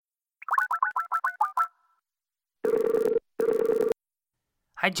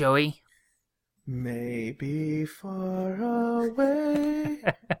Hi, Joey. Maybe far away,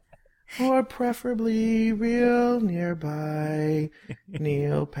 or preferably real nearby.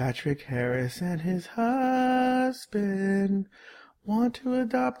 Neil Patrick Harris and his husband want to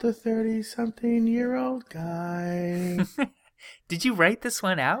adopt a 30-something-year-old guy. Did you write this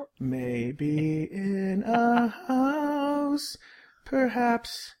one out? Maybe in a house,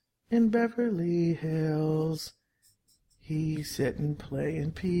 perhaps in Beverly Hills. He's sitting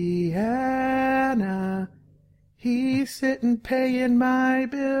playing piano. He's sitting paying my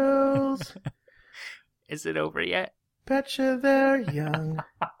bills. Is it over yet? Betcha they're young.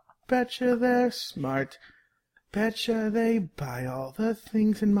 Betcha they're smart. Betcha they buy all the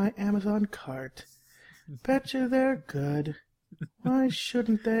things in my Amazon cart. Betcha they're good. Why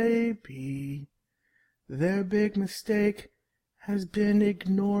shouldn't they be? Their big mistake has been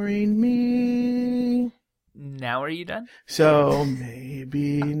ignoring me. Now are you done? So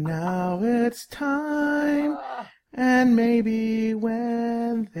maybe now it's time, and maybe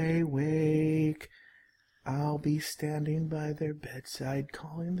when they wake, I'll be standing by their bedside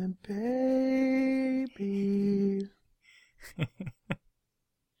calling them baby.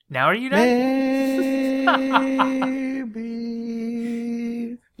 Now are you done?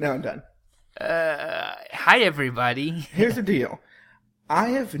 Maybe. Now I'm done. Hi, everybody. Here's the deal. I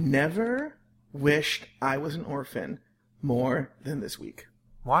have never wished I was an orphan more than this week.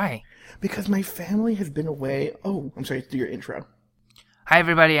 Why? Because my family has been away. Oh, I'm sorry, do your intro. Hi,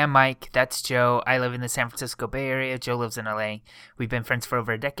 everybody. I'm Mike. That's Joe. I live in the San Francisco Bay Area. Joe lives in LA. We've been friends for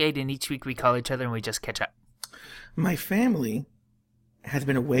over a decade, and each week we call each other and we just catch up. My family has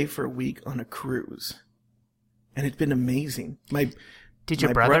been away for a week on a cruise, and it's been amazing. Did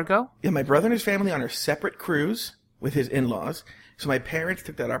your brother go? Yeah, my brother and his family on a separate cruise with his in-laws. So my parents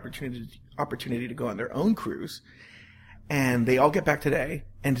took that opportunity to go on their own cruise, and they all get back today,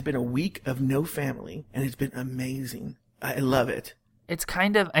 and it's been a week of no family, and it's been amazing. I love it. It's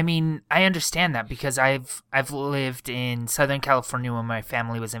kind of, I understand that because I've lived in Southern California when my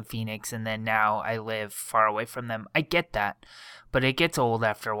family was in Phoenix, and then now I live far away from them. I get that, but it gets old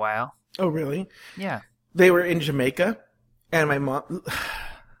after a while. Oh, really? Yeah. They were in Jamaica, and my mom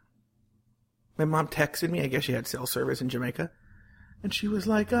texted me. I guess she had cell service in Jamaica, and she was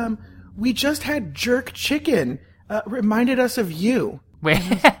like, we just had jerk chicken. Reminded us of you. Wait,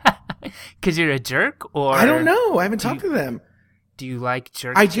 because you're a jerk, or I don't know. I haven't talked to them. Do you like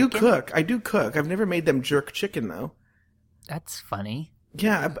jerk I chicken? I do cook. I've never made them jerk chicken, though. That's funny.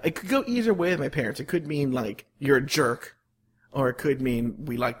 Yeah, it could go either way with my parents. It could mean, like, you're a jerk, or it could mean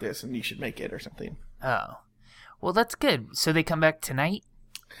we like this and you should make it or something. Oh. Well, that's good. So they come back tonight?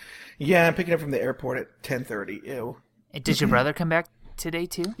 Yeah, I'm picking up from the airport at 10:30. Ew. Does your brother come back today,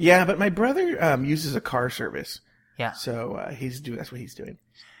 too? Yeah, but my brother uses a car service. Yeah. So that's what he's doing.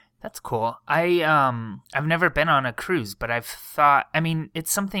 That's cool. I've never been on a cruise, but I've thought,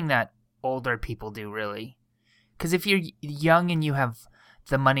 it's something that older people do, really. Because if you're young and you have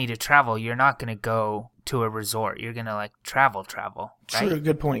the money to travel, you're not going to go to a resort. You're going to, like, travel, right? True,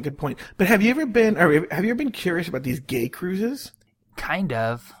 good point. But have you ever been curious about these gay cruises? Kind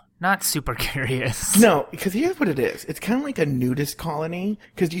of. Not super curious. No, because here's what it is. It's kind of like a nudist colony,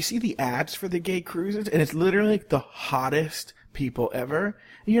 because you see the ads for the gay cruises, and it's literally like the hottest people ever.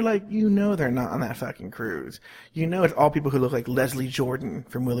 And you're like, they're not on that fucking cruise. It's all people who look like Leslie Jordan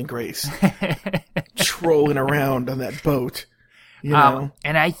from Will and Grace trolling around on that boat. And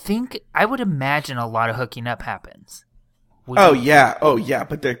I would imagine a lot of hooking up happens. Yeah,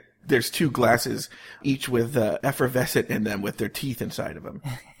 but there's two glasses, each with effervescent in them with their teeth inside of them.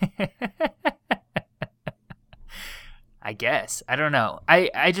 I guess. I don't know.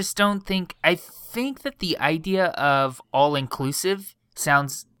 I just don't think... I think that the idea of all-inclusive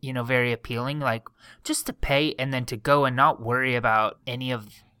sounds, very appealing. Like, just to pay and then to go and not worry about any of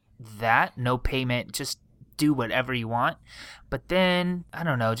that. No payment. Just do whatever you want. But then, I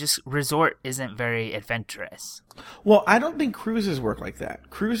don't know, just resort isn't very adventurous. Well, I don't think cruises work like that.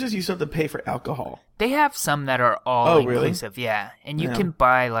 Cruises, you still have to pay for alcohol. They have some that are all-inclusive, really? Yeah. And you can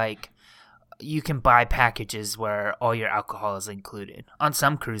buy, you can buy packages where all your alcohol is included. On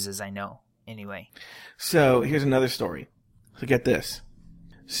some cruises, I know, anyway. So, here's another story. So, get this.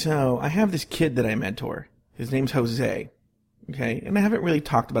 So, I have this kid that I mentor. His name's Jose. Okay, and I haven't really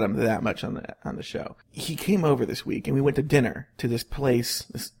talked about him that much on the show. He came over this week, and we went to dinner to this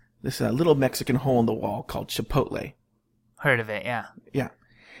place, this little Mexican hole in the wall called Chipotle. Heard of it, yeah. Yeah,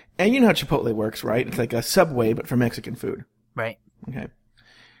 and you know how Chipotle works, right? It's like a Subway, but for Mexican food. Right. Okay,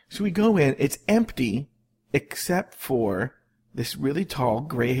 so we go in. It's empty, except for this really tall,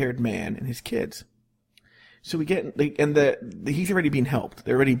 gray-haired man and his kids. So we get, like, and he's already being helped.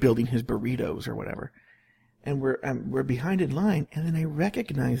 They're already building his burritos or whatever. And we're behind in line, and then I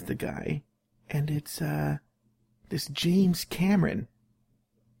recognize the guy, and it's, this James Cameron.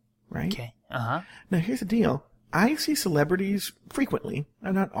 Right? Okay. Uh-huh. Now here's the deal. I see celebrities frequently,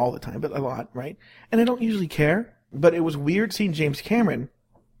 not all the time, but a lot, right? And I don't usually care, but it was weird seeing James Cameron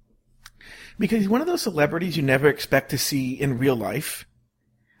because he's one of those celebrities you never expect to see in real life.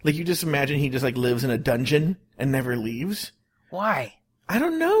 Like, you just imagine he just, like, lives in a dungeon and never leaves. Why? I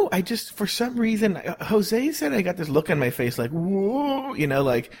don't know. I just, for some reason, Jose said I got this look on my face like, whoa, you know,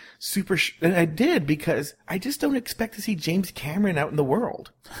 like, super, and I did because I just don't expect to see James Cameron out in the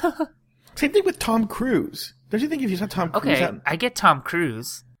world. Same thing with Tom Cruise. Don't you think if you saw Tom Cruise Okay, out? I get Tom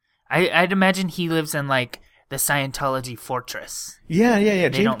Cruise. I'd imagine he lives in, like, the Scientology fortress. Yeah. They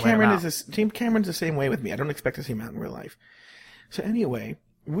James don't let him out. James Cameron's the same way with me. I don't expect to see him out in real life. So anyway,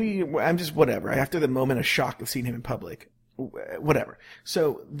 I'm just whatever. After the moment of shock of seeing him in public, whatever.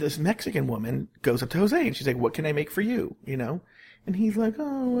 So this Mexican woman goes up to Jose and she's like, "What can I make for you?" You know, and he's like,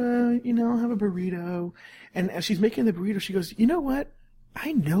 "Oh, you know, I'll have a burrito." And as she's making the burrito, she goes, "You know what?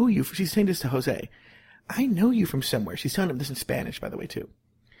 I know you." She's saying this to Jose. "I know you from somewhere." She's telling him this in Spanish, by the way, too.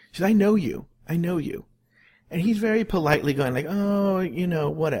 She says, "I know you. I know you." And he's very politely going like, "Oh, you know,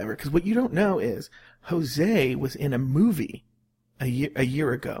 whatever." Because what you don't know is Jose was in a movie a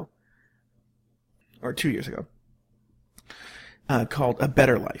year ago, or 2 years ago, called A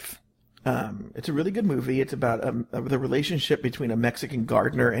Better Life. It's a really good movie. It's about the relationship between a Mexican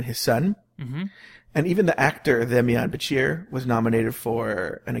gardener and his son. Mm-hmm. And even the actor, Demian Bichir, was nominated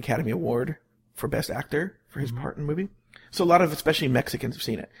for an Academy Award for Best Actor for his part in the movie. So a lot of, especially Mexicans, have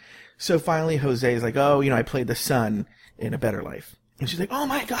seen it. So finally, Jose is like, "Oh, you know, I played the son in A Better Life." And she's like, "Oh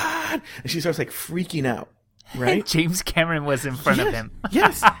my God!" And she starts like freaking out, right? James Cameron was in front of him.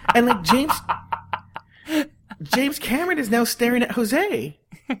 Yes. And like James Cameron is now staring at Jose.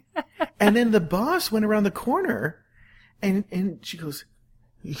 And then the boss went around the corner and she goes,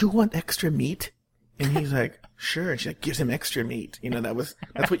 "You want extra meat?" And he's like, "Sure." And she like gives him extra meat. You know,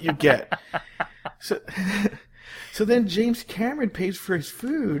 that's what you get. So then James Cameron pays for his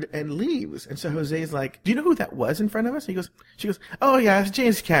food and leaves. And so Jose's like, "Do you know who that was in front of us?" And she goes, "Oh yeah, it's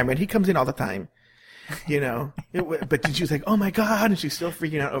James Cameron. He comes in all the time." You know, but then she was like, "Oh my God." And she's still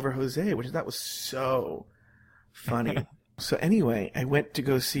freaking out over Jose, which I thought was so funny. So anyway, I went to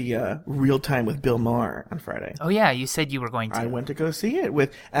go see Real Time with Bill Maher on Friday. Oh yeah, you said you were going to. I went to go see it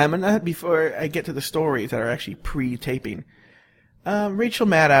with, before I get to the stories that are actually pre-taping. Rachel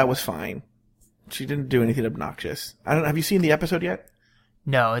Maddow was fine. She didn't do anything obnoxious. Have you seen the episode yet?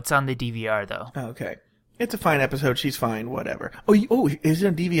 No, it's on the DVR though. Okay. It's a fine episode. She's fine. Whatever. Oh, is it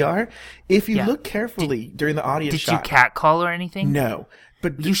on DVR? If you look carefully during the audience shot. Did you catcall or anything? No.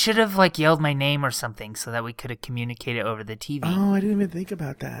 But you should have like yelled my name or something so that we could have communicated over the TV. Oh, I didn't even think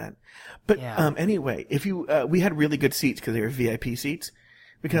about that. But Yeah. Anyway, if you we had really good seats because they were VIP seats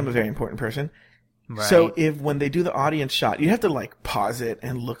because I'm a very important person. Right. So when they do the audience shot, you have to like pause it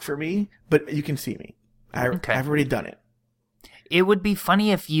and look for me, but you can see me. I've already done it. It would be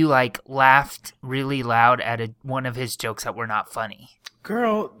funny if you like laughed really loud at one of his jokes that were not funny.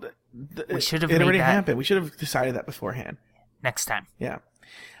 Girl, We should have it made already that happened. We should have decided that beforehand. next time. Yeah.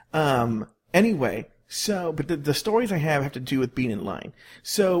 Anyway, so, but the stories I have to do with being in line.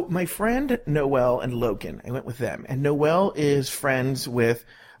 So my friend Noelle and Logan, I went with them. And Noelle is friends with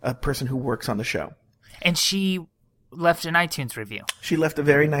a person who works on the show. And she left an iTunes review. She left a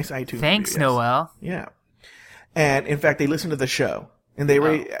very nice iTunes Thanks, review. Yes. Noelle. Yeah. And in fact, they listened to the show. And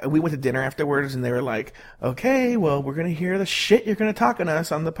we went to dinner afterwards and they were like, "Okay, well, we're going to hear the shit you're going to talk on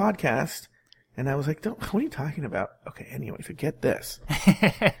us on the podcast." And I was like, "What are you talking about?" Okay, anyway, forget this.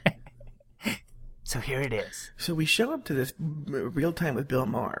 So here it is. So we show up to this Real Time with Bill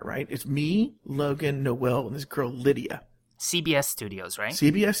Maher, right? It's me, Logan, Noelle, and this girl, Lydia. CBS Studios, right?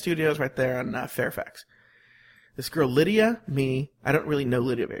 CBS Studios right there on Fairfax. This girl, Lydia, me, I don't really know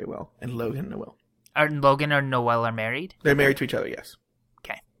Lydia very well, and Logan, Noelle. Are Logan or Noelle are married? They're married to each other, yes.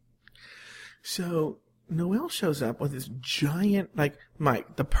 Okay. So Noelle shows up with this giant, like,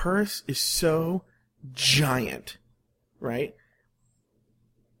 Mike, the purse is so giant, right?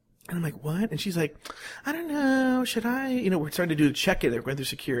 And I'm like, "What?" And she's like, "I don't know. Should I?" We're starting to do the check-in. They're going through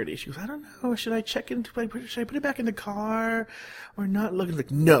security. She goes, "I don't know. Should I check in? Should I put it back in the car or not?" Logan's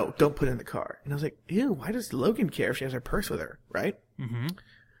like, "No, don't put it in the car." And I was like, "Ew, why does Logan care if she has her purse with her, right?" Mm-hmm.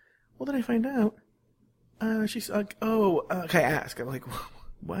 Well, then I find out. She's like, "Oh, okay." I ask. I'm like,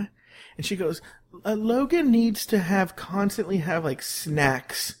 "What?" And she goes, "Logan needs to constantly have like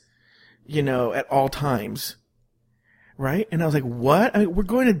snacks, at all times." Right? And I was like, "What?" I mean, we're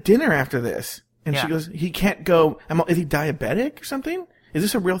going to dinner after this. And Yeah. she goes, he can't go. Is he diabetic or something? Is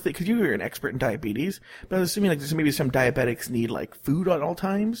this a real thing? Because you are an expert in diabetes. But I was assuming like there's maybe some diabetics need like food at all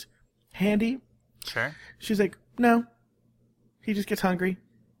times handy. Sure. She's like, no. He just gets hungry.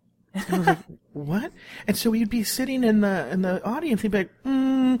 And I was like, what? And so we'd be sitting in the audience. He'd be like,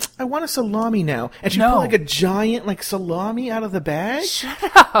 I want a salami now. And she'd No. pull like a giant like salami out of the bag. Shut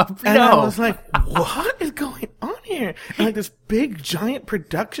up. And No. I was like, what is going on here? And like this big giant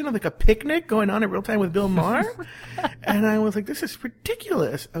production of like a picnic going on in real time with Bill Maher. And I was like, this is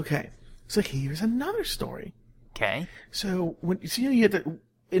ridiculous. Okay. So here's another story. Okay. So when you have to,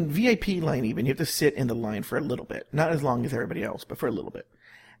 in VIP line even, you have to sit in the line for a little bit. Not as long as everybody else, but for a little bit.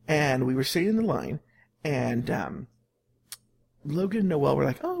 And we were sitting in the line, and Logan and Noelle were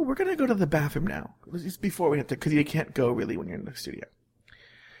like, oh, we're going to go to the bathroom now. It's before we have to, because you can't go really when you're in the studio.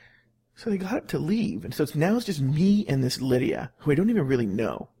 So they got up to leave, and so now it's just me and this Lydia, who I don't even really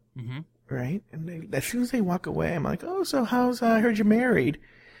know, right? And as soon as they walk away, I'm like, oh, so how's, I heard you're married,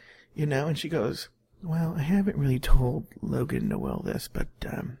 you know? And she goes, well, I haven't really told Logan and Noelle this, but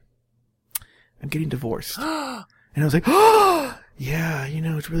I'm getting divorced. And I was like, oh, yeah, you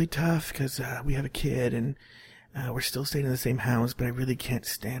know, it's really tough because we have a kid and we're still staying in the same house, but I really can't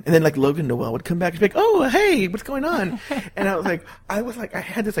stand. And then like Logan and Noelle would come back and be like, oh, hey, what's going on? And I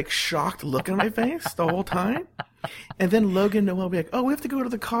had this like shocked look on my face the whole time. And then Logan and Noelle would be like, oh, we have to go to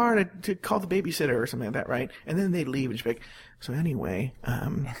the car to call the babysitter or something like that, right? And then they'd leave and she'd be like, so anyway,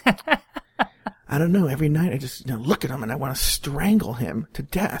 I don't know, every night I just look at him and I want to strangle him to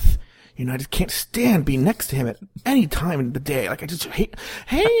death. You know, I just can't stand being next to him at any time in the day. Like, I just hate,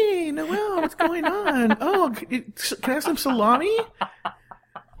 hey, Noelle, what's going on? Oh, can I have some salami?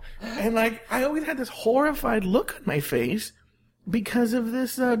 And, like, I always had this horrified look on my face because of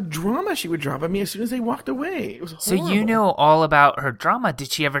this drama she would drop on me as soon as they walked away. It was horrible. So you know all about her drama.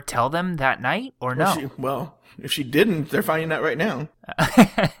 Did she ever tell them that night or no? Well, if she didn't, they're finding out right now.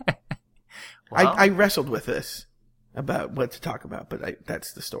 Well, I wrestled with this about what to talk about, but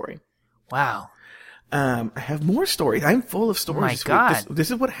that's the story. Wow. I have more stories. I'm full of stories. My God.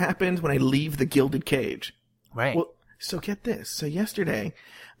 This is what happens when I leave the gilded cage. Right. Well, so get this. So yesterday,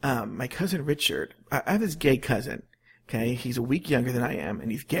 my cousin Richard, I have this gay cousin. Okay. He's a week younger than I am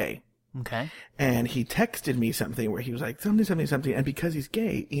and he's gay. Okay. And he texted me something where he was like, something. And because he's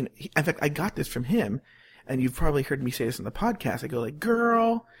gay, in fact, I got this from him. And you've probably heard me say this on the podcast. I go like,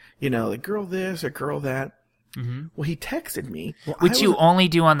 girl, like girl this or girl that. Mm-hmm. Well, he texted me. Which you only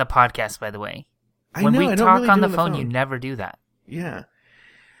do on the podcast, by the way. When we talk on the phone, you never do that. Yeah.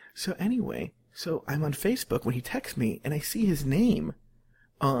 So anyway, I'm on Facebook when he texts me, and I see his name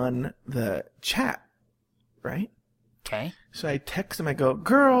on the chat, right? Okay. So I text him, I go,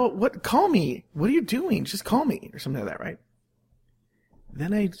 girl, call me. What are you doing? Just call me, or something like that, right?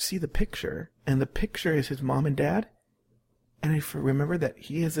 Then I see the picture, and the picture is his mom and dad, and I remember that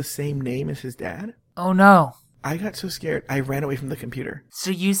he has the same name as his dad. Oh, no. I got so scared, I ran away from the computer.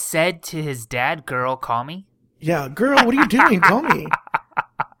 So you said to his dad, girl, call me? Yeah, girl, what are you doing? Call me.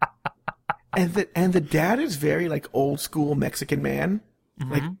 And the dad is very, like, old school Mexican man.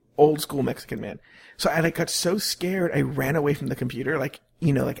 Mm-hmm. Like, old school Mexican man. So I, got so scared, I ran away from the computer, like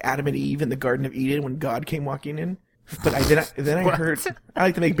Adam and Eve in the Garden of Eden when God came walking in. But then I heard, I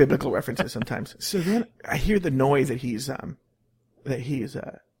like to make biblical references sometimes. So then I hear the noise that he's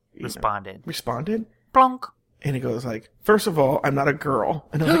responded. Plonk. And he goes like, first of all, I'm not a girl.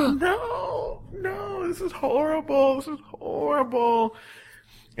 And I'm like, no, this is horrible.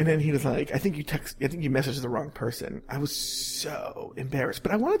 And then he was like, I think you messaged the wrong person. I was so embarrassed.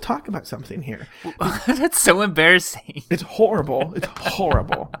 But I want to talk about something here. That's so embarrassing. It's horrible.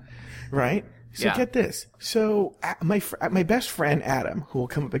 Right? So Get this. So my best friend Adam, who will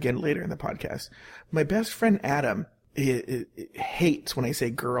come up again later in the podcast, my best friend Adam it hates when I say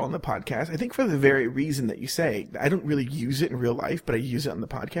girl on the podcast. I think for the very reason that you say. I don't really use it in real life, but I use it on the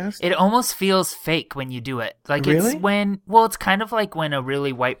podcast. It almost feels fake when you do it. Like really? It's kind of like when a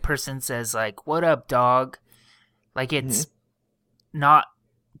really white person says like, what up, dog? Like it's not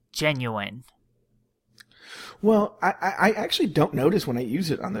genuine. Well, I actually don't notice when I use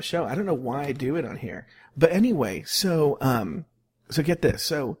it on the show. I don't know why I do it on here. But anyway, so get this.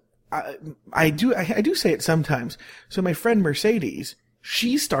 So I do say it sometimes. So my friend Mercedes,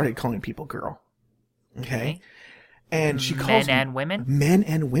 she started calling people girl. Okay. And she calls men and women? Men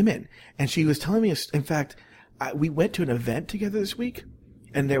and women. And she was telling me, in fact, we went to an event together this week,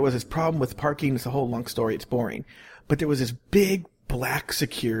 and there was this problem with parking. It's a whole long story. It's boring. But there was this big black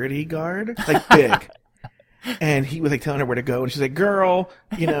security guard, like big. And he was like telling her where to go. And she's like, girl,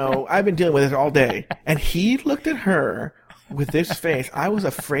 I've been dealing with this all day. And he looked at her with this face. I was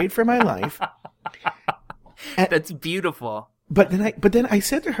afraid for my life. That's beautiful. But then I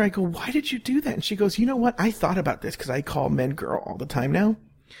said to her, I go, why did you do that? And she goes, you know what? I thought about this because I call men girl all the time now.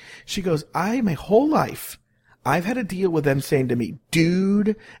 She goes, my whole life, I've had to deal with them saying to me,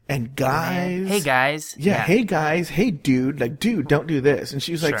 dude and guys. Hey guys. Yeah, hey guys, hey dude, like dude, don't do this. And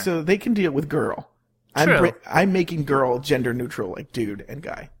she was like, so they can deal with girl. True. I'm making girl gender neutral, like dude and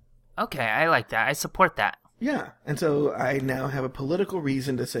guy. Okay, I like that. I support that. Yeah, and so I now have a political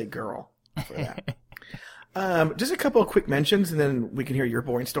reason to say girl for that. Just a couple of quick mentions, and then we can hear your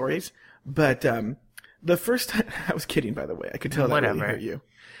boring stories. But the first time, I was kidding, by the way. I could tell that really hurt you.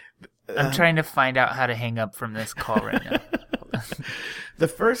 I'm trying to find out how to hang up from this call right now. The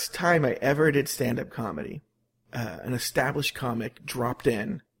first time I ever did stand-up comedy, an established comic dropped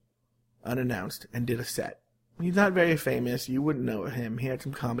in, unannounced, and did a set. He's not very famous. You wouldn't know him. He had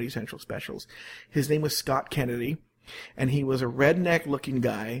some Comedy Central specials. His name was Scott Kennedy, and he was a redneck-looking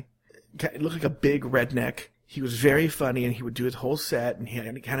guy. It looked like a big redneck. He was very funny, and he would do his whole set, and he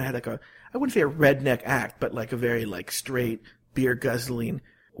kind of had like I wouldn't say a redneck act, but like a very like straight, beer-guzzling,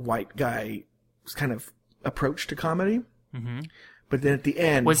 white guy kind of approach to comedy. Mm-hmm. But then at the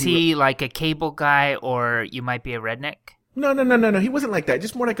end... Was he like a cable guy, or you might be a redneck? No. He wasn't like that.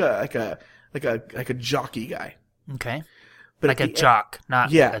 Just more like a jockey guy. Okay. But like a jock,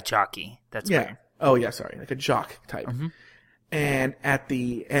 not a jockey. That's weird. Oh, yeah, sorry. Like a jock type. Mm-hmm. And at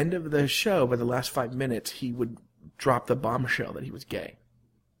the end of the show, by the last 5 minutes, he would drop the bombshell that he was gay.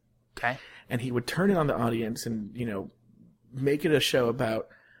 Okay. And he would turn it on the audience and, make it a show about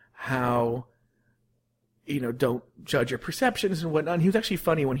how, don't judge your perceptions and whatnot. And he was actually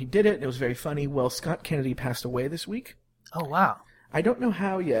funny when he did it, and it was very funny. Well, Scott Kennedy passed away this week. Oh, wow. I don't know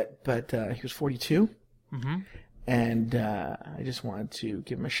how yet, but he was 42. Mm-hmm. And I just wanted to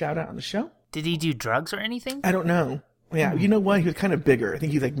give him a shout-out on the show. Did he do drugs or anything? I don't know. Yeah, You know what? He was kind of bigger. I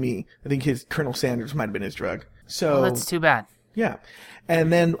think he's like me. I think his Colonel Sanders might have been his drug. So that's too bad. Yeah. And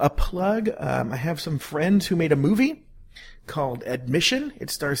then a plug. I have some friends who made a movie called Admission. It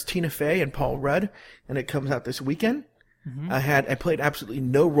stars Tina Fey and Paul Rudd, and it comes out this weekend. Mm-hmm. I played absolutely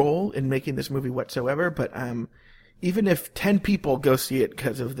no role in making this movie whatsoever, but even if 10 people go see it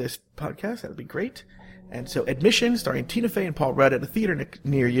because of this podcast, that would be great. And so Admission, starring Tina Fey and Paul Rudd at a theater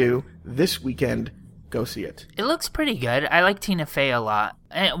near you this weekend. Go see it. It looks pretty good. I like Tina Fey a lot.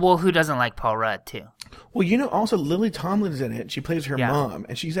 Well, who doesn't like Paul Rudd, too? Well, also Lily Tomlin's in it. She plays her mom,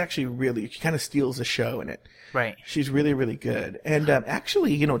 and she's actually she kind of steals the show in it. Right. She's really, really good. And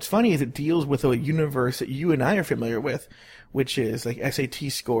actually, what's funny is it deals with a universe that you and I are familiar with, which is like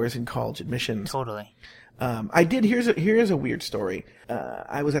SAT scores and college admissions. Totally. Here's a weird story.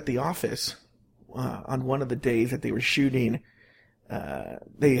 I was at the office on one of the days that they were shooting.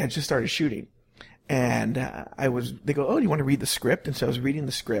 They had just started shooting. And they go, oh, do you want to read the script? And so I was reading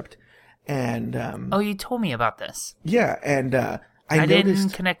the script. And you told me about this. Yeah, and I noticed,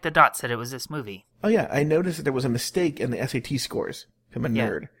 didn't connect the dots that it was this movie. Oh, yeah, I noticed that there was a mistake in the SAT scores. I'm a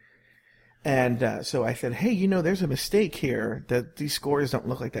nerd. And so I said, hey, there's a mistake here. That these scores don't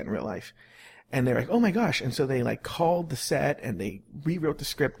look like that in real life. And they're like, oh, my gosh. And so they called the set and they rewrote the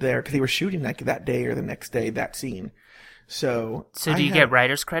script there because they were shooting that day or the next day, that scene. So do you get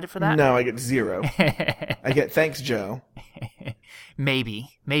writer's credit for that? No, I get 0. I get thanks, Joe. Maybe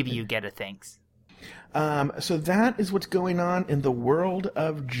you get a thanks. So that is what's going on in the world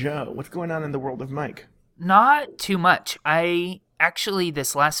of Joe. What's going on in the world of Mike? Not too much. I actually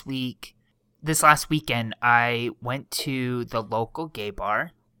this last weekend, I went to the local gay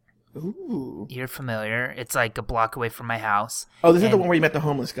bar. Ooh. You're familiar. It's like a block away from my house. Oh, this is the one where you met the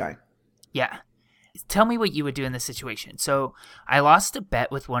homeless guy. Yeah. Tell me what you would do in this situation. So I lost a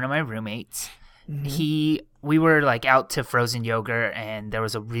bet with one of my roommates. Mm-hmm. We were out to frozen yogurt, and there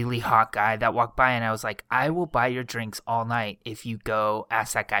was a really hot guy that walked by, and I was like, I will buy your drinks all night if you go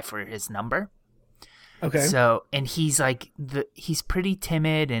ask that guy for his number. Okay. So, and he's he's pretty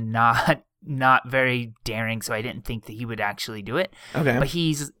timid and not very daring, so I didn't think that he would actually do it. Okay. But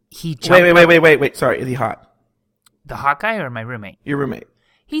he jumped. Wait. Sorry, is he hot? The hot guy or my roommate? Your roommate.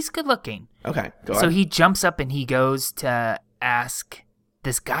 He's good looking. Okay, go on. So he jumps up and he goes to ask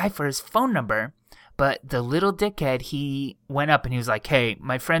this guy for his phone number, but the little dickhead, he went up and he was like, hey,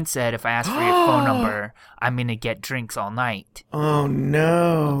 my friend said if I ask for your phone number, I'm going to get drinks all night. Oh,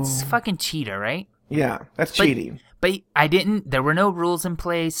 no. It's a fucking cheater, right? Yeah, that's cheating. But there were no rules in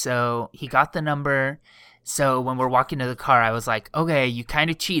place, so he got the number. So when we're walking to the car, I was like, okay, you kind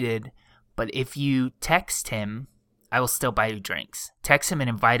of cheated, but if you text him, I will still buy you drinks. Text him and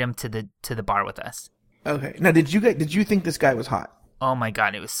invite him to the bar with us. Okay. Now, did you think this guy was hot? Oh my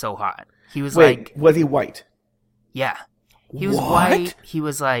god, it was so hot. He was was he white? Yeah. He was What? white. He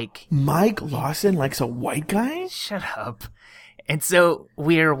was like, Mike Lawson likes a white guy? shut up. And so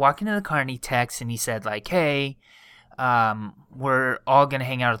we're walking to the car and he texts and he said like, hey, we're all going to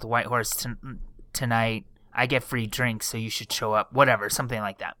hang out at the White Horse tonight. I get free drinks, so you should show up. Whatever, something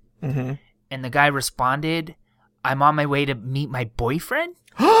like that. Mm-hmm. And the guy responded, I'm on my way to meet my boyfriend.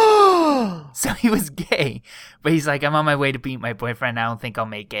 So he was gay, but he's like, I'm on my way to meet my boyfriend. I don't think I'll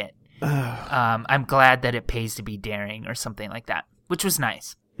make it. I'm glad that it pays to be daring or something like that, which was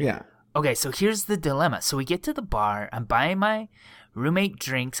nice. Yeah. Okay, so here's the dilemma. So we get to the bar. I'm buying my roommate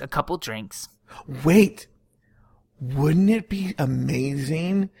drinks, a couple drinks. Wait. Wouldn't it be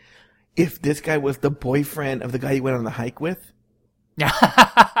amazing if this guy was the boyfriend of the guy you went on the hike with?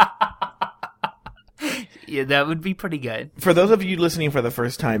 Yeah, that would be pretty good. For those of you listening for the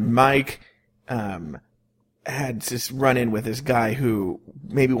first time, Mike had this run-in with this guy who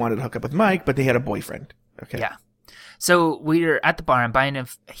maybe wanted to hook up with Mike, but they had a boyfriend. Okay. Yeah. So we're at the bar. I'm buying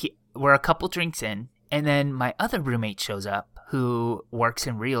we're a couple drinks in, and then my other roommate shows up who works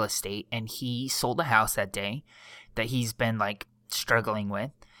in real estate, and he sold a house that day that he's been like struggling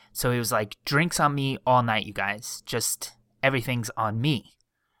with. So he was like, drinks on me all night, you guys. Just everything's on me.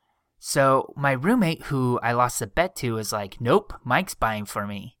 So my roommate, who I lost a bet to, is like, nope, Mike's buying for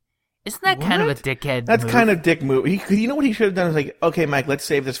me. Isn't that kind of a dickhead That's move? kind of dick move. You know what he should have done is like, okay, Mike, let's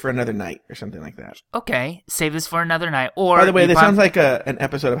save this for another night or something like that. Okay, save this for another night. Or by the way, this sounds like an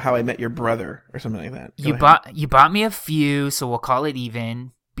episode of How I Met Your Brother or something like that. You bought me a few, so we'll call it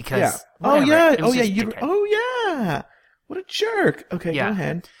even because. Yeah. Whatever. Yeah. What a jerk. Okay, Yeah. Go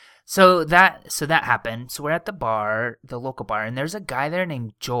ahead. So that happened. So we're at the bar, the local bar, and there's a guy there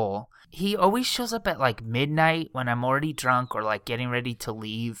named Joel. He always shows up at like midnight when I'm already drunk or like getting ready to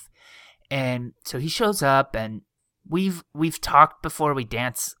leave. And so he shows up, and we've talked before. We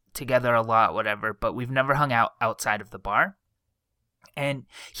dance together a lot, whatever, but we've never hung out outside of the bar. And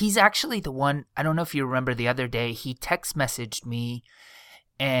he's actually the one, I don't know if you remember the other day, he text messaged me,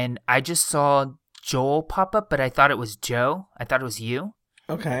 and I just saw Joel pop up, but I thought it was Joe. I thought it was you.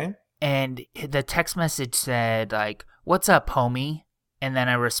 Okay. And the text message said, like, what's up, homie? And then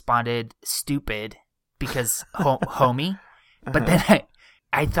I responded, stupid, because homie. But then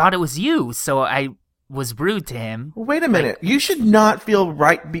I thought it was you, so I was rude to him. Wait a minute. You should not feel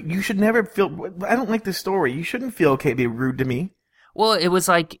right. You should never feel... I don't like this story. You shouldn't feel okay being rude to me. Well, it was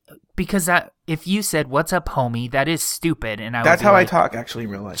like, because if you said, what's up, homie, that is stupid. And That's how I talk, actually,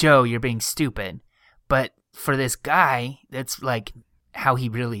 in real life. Joe, you're being stupid. But for this guy, that's like how he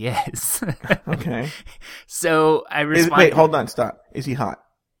really is. Okay. So I responded. Wait, hold on, stop. Is he hot?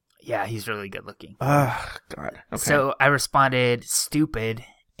 Yeah, he's really good looking. Oh, God. Okay. So I responded, stupid.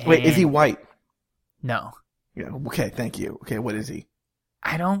 Wait, is he white? No. Yeah. Okay, thank you. Okay, what is he?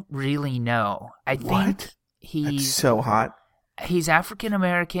 I don't really know. I think That's he's so hot. He's African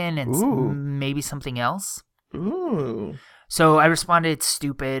American and Ooh. maybe something else. Ooh. So I responded,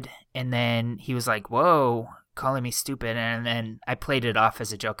 stupid, and then he was like, whoa, calling me stupid, and then I played it off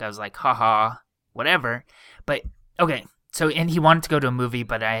as a joke. I was like, haha, whatever. But, okay, so, and he wanted to go to a movie,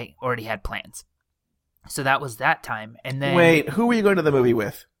 but I already had plans. So that was that time, and then... Wait, who were you going to the movie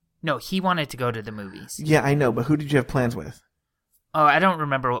with? No, he wanted to go to the movies. Yeah, I know, but who did you have plans with? Oh, I don't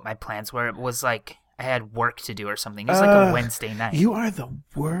remember what my plans were. It was like I had work to do or something. It was like a Wednesday night. You are the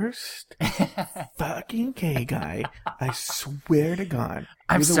worst fucking gay guy. I swear to God.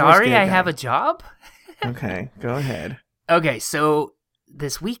 I'm sorry I have a job? Okay, go ahead. Okay, so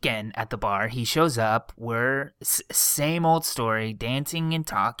this weekend at the bar, he shows up. We're same old story, dancing and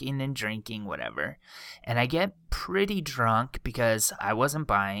talking and drinking, whatever. And I get pretty drunk because I wasn't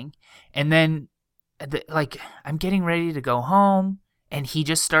buying. And then, I'm getting ready to go home, and he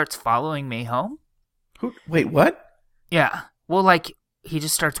just starts following me home. Wait, what? Yeah. Well, he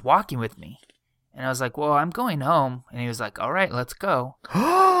just starts walking with me. And I was like, well, I'm going home. And he was like, all right, let's go.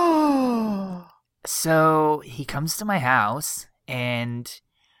 So he comes to my house, and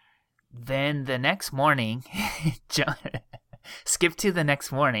then the next morning, skip to the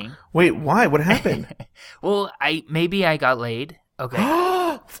next morning. Wait, why? What happened? Well, I got laid. Okay.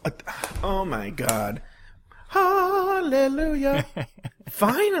 Oh my God. Hallelujah.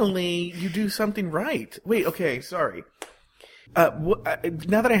 Finally, you do something right. Wait, okay, sorry.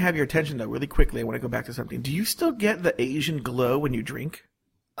 Now that I have your attention, though, really quickly, I want to go back to something. Do you still get the Asian glow when you drink?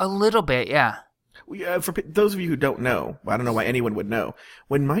 A little bit, yeah. For those of you who don't know, I don't know why anyone would know.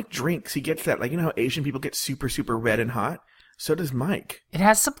 When Mike drinks, he gets that, you know how Asian people get super, super red and hot? So does Mike. It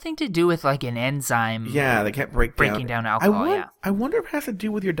has something to do with an enzyme. Yeah, they can't breaking down alcohol. I wonder if it has to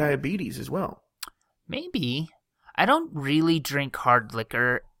do with your diabetes as well. Maybe. I don't really drink hard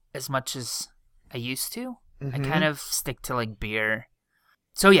liquor as much as I used to. I kind of stick to like beer.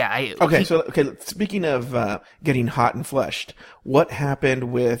 So yeah, speaking of getting hot and flushed, what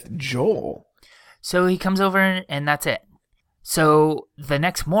happened with Joel? So he comes over and that's it. So the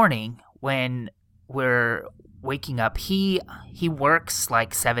next morning when we're waking up, he works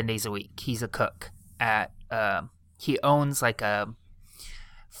like 7 days a week. He's a cook at he owns like a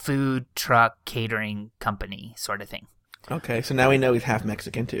food truck catering company sort of thing. Okay, so now we know he's half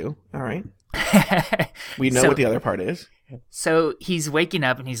Mexican too. All right. We know what the other part is. So he's waking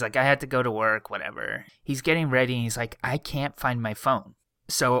up and he's like, I had to go to work, whatever. He's getting ready and he's like, I can't find my phone.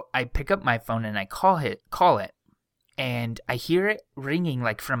 So I pick up my phone and I call it, and I hear it ringing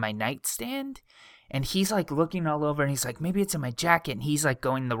like from my nightstand. And he's like looking all over and he's like, maybe it's in my jacket. And he's like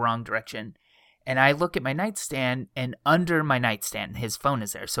going the wrong direction. And I look at my nightstand, and under my nightstand, his phone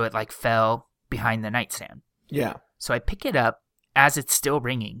is there. So it like fell behind the nightstand. Yeah. So I pick it up as it's still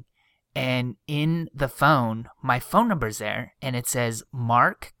ringing. And in the phone, my phone number's there, and it says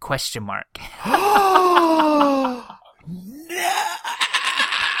Mark ? No!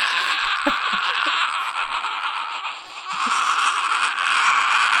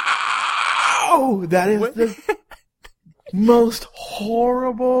 Oh, that is the most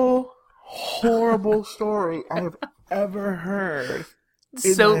horrible story I've ever heard.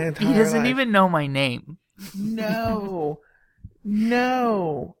 So he doesn't even know my name. No.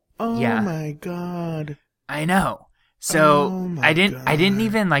 Oh Yeah. my God. I know. So Oh I didn't God.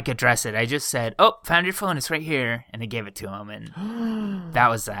 even like address it. I just said, "Oh, found your phone. It's right here," and I gave it to him, and that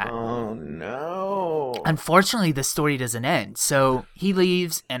was that. Oh no. Unfortunately, the story doesn't end. So he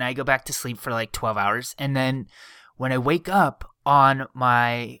leaves, and I go back to sleep for like 12 hours, and then when I wake up on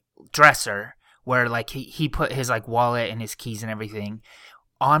my dresser, where like he put his like wallet and his keys and everything,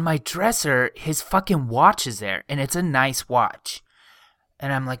 on my dresser, his fucking watch is there, and it's a nice watch.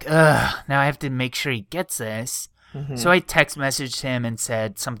 And I'm like, ugh, now I have to make sure he gets this. Mm-hmm. So I text messaged him and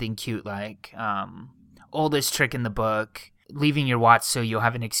said something cute like, oldest trick in the book, leaving your watch so you'll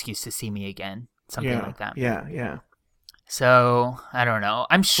have an excuse to see me again. Something like that. Yeah. So, I don't know.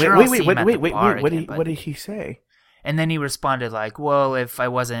 I'm sure I'll see him at the bar again. What did he say? And then he responded like, well, if I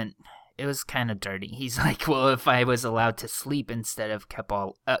wasn't, it was kind of dirty. He's like, well, if I was allowed to sleep instead of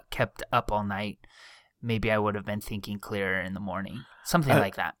kept up all night, maybe I would have been thinking clearer in the morning. Something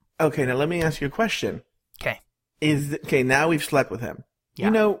like that. Okay, now let me ask you a question. Okay. Now we've slept with him. Yeah.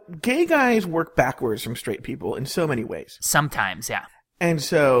 You know, gay guys work backwards from straight people in so many ways. Sometimes, yeah. And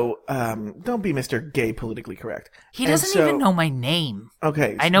so, don't be Mr. Gay politically correct. He doesn't even know my name.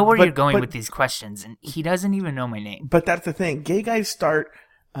 Okay. I know where you're going with these questions, and he doesn't even know my name. But that's the thing. Gay guys start...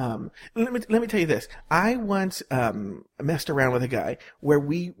 let me tell you this. I once messed around with a guy where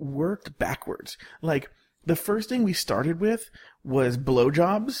we worked backwards. Like, the first thing we started with was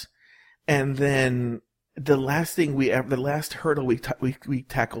blowjobs, and then the last hurdle we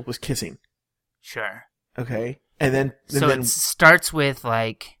tackled was kissing. Sure. Okay, and then it starts with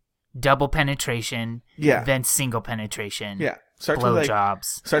like double penetration. Yeah. Then single penetration. Yeah.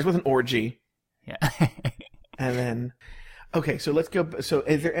 Blowjobs. Starts with an orgy. Yeah. And then. Okay, so let's go. So,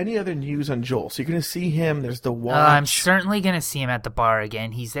 is there any other news on Joel? So, you're going to see him. There's the watch. I'm certainly going to see him at the bar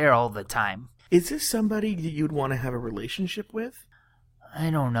again. He's there all the time. Is this somebody that you'd want to have a relationship with? I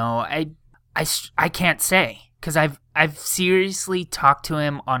don't know. I can't say because I've seriously talked to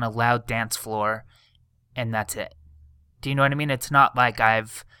him on a loud dance floor, and that's it. Do you know what I mean? It's not like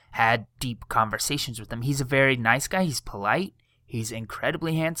I've had deep conversations with him. He's a very nice guy. He's polite. He's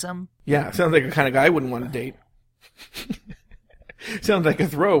incredibly handsome. Yeah, sounds like a kind of guy I wouldn't want to date. Sounds like a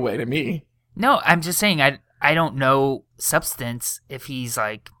throwaway to me. No, I'm just saying I don't know substance if he's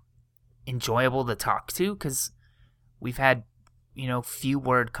like enjoyable to talk to because we've had, few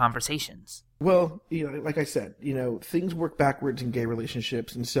word conversations. Well, like I said, things work backwards in gay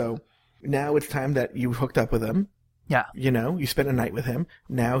relationships. And so now it's time that you hooked up with him. Yeah. You spent a night with him.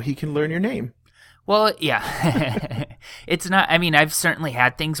 Now he can learn your name. Well, yeah. It's not, I've certainly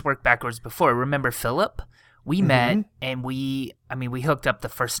had things work backwards before. Remember Philip? We met and we hooked up the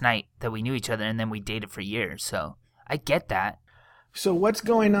first night that we knew each other and then we dated for years. So I get that. So what's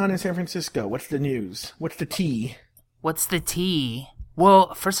going on in San Francisco? What's the news? What's the tea? What's the tea?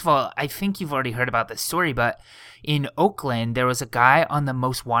 Well, first of all, I think you've already heard about this story, but in Oakland, there was a guy on the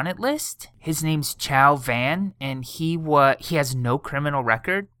most wanted list. His name's Chow Van, and he has no criminal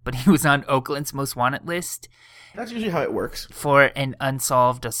record, but he was on Oakland's most wanted list. That's usually how it works. For an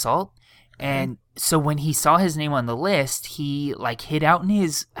unsolved assault. And so when he saw his name on the list, he hid out in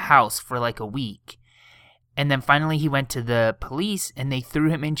his house for a week. And then finally he went to the police and they threw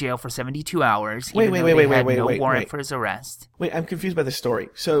him in jail for 72 hours. Wait, no warrant for his arrest. Wait, I'm confused by the story.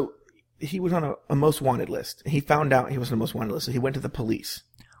 So he was on a most wanted list. He found out he was on a most wanted list, so he went to the police.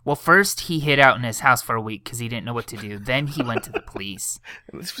 Well, first he hid out in his house for a week because he didn't know what to do. Then he went to the police.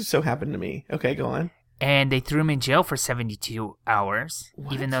 This just so happened to me. Okay, go on. And they threw him in jail for 72 hours,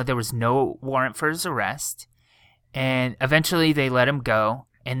 What? even though there was no warrant for his arrest. And eventually they let him go.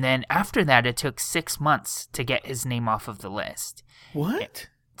 And then after that, it took 6 months to get his name off of the list. What?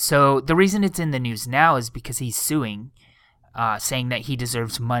 So the reason it's in the news now is because he's suing, saying that he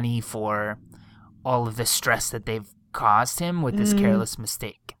deserves money for all of the stress that they've caused him with this careless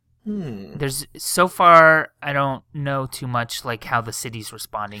mistake. There's so far, I don't know too much like how the city's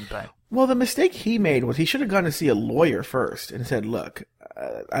responding, but Well, the mistake he made was he should have gone to see a lawyer first and said, look,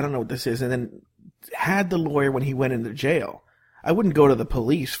 I don't know what this is, and then had the lawyer when he went into jail. I wouldn't go to the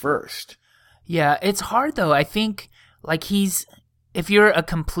police first. yeah, it's hard though. I think like if you're a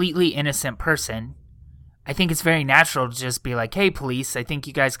completely innocent person, I think it's very natural to just be like, hey, police, I think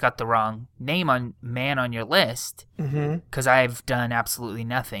you guys got the wrong man on your list because I've done absolutely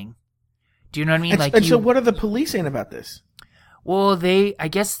nothing. Do you know what I mean? So what are the police saying about this? Well, I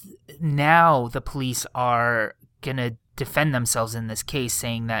guess now the police are going to defend themselves in this case,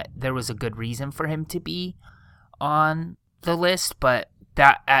 saying that there was a good reason for him to be on the list, but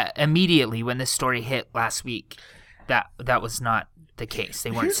that immediately when this story hit last week, that was not the case.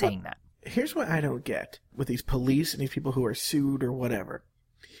 They weren't saying that. Here's what I don't get with these police and these people who are sued or whatever.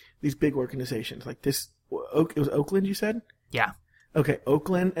 These big organizations like this. It was Oakland, you said? Yeah. Okay,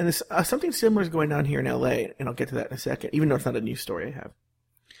 Oakland. And this, something similar is going on here in LA, and I'll get to that in a second, even though it's not a news story I have.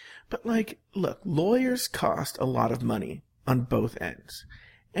 But, like, look, lawyers cost a lot of money on both ends.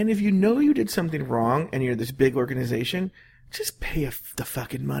 And if you know you did something wrong and you're this big organization, just pay the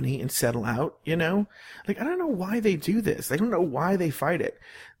fucking money and settle out, you know? Like, I don't know why they do this. I don't know why they fight it.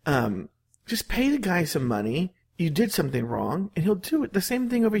 Just pay the guy some money. You did something wrong, and he'll do it. The same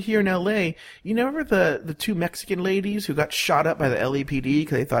thing over here in L.A. You remember the two Mexican ladies who got shot up by the LAPD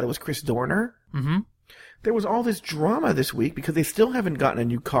because they thought it was Chris Dorner? Mm-hmm. There was all this drama this week because they still haven't gotten a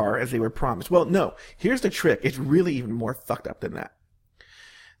new car as they were promised. Well, no. Here's the trick. It's really even more fucked up than that.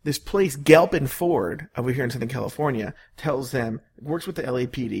 This place, Galpin Ford, over here in Southern California, tells them, works with the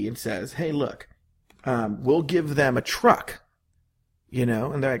LAPD and says, hey, look, we'll give them a truck. You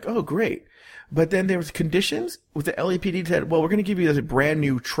know, and they're like, oh, great. But then there was conditions with the LAPD said, well, we're going to give you this brand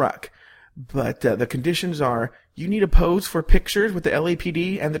new truck. But the conditions are you need to pose for pictures with the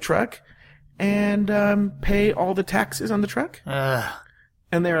LAPD and the truck and pay all the taxes on the truck.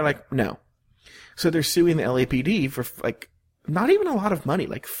 And they're like, no. So they're suing the LAPD for like not even a lot of money,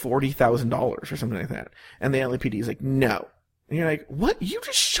 like $40,000 or something like that. And the LAPD is like, no. And you're like, what? You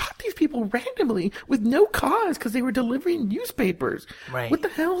just shot these people randomly with no cause because they were delivering newspapers. Right. What the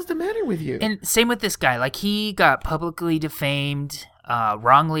hell is the matter with you? And same with this guy. Like, he got publicly defamed,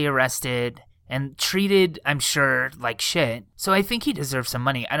 wrongly arrested, and treated, I'm sure, like shit. So I think he deserves some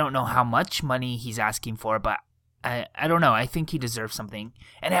money. I don't know how much money he's asking for, but I don't know. I think he deserves something.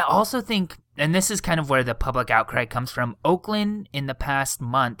 And I also think, and this is kind of where the public outcry comes from, Oakland in the past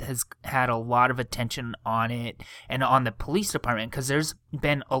month has had a lot of attention on it and on the police department because there's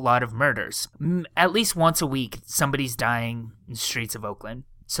been a lot of murders. At least once a week, somebody's dying in the streets of Oakland.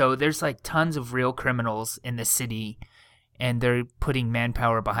 So there's like tons of real criminals in the city, and they're putting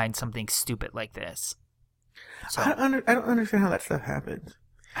manpower behind something stupid like this. So I don't understand how that stuff happens.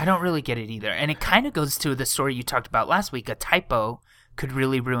 I don't really get it either. And it kind of goes to the story you talked about last week. A typo could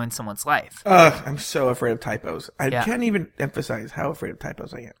really ruin someone's life. I'm so afraid of typos. I Yeah. can't even emphasize how afraid of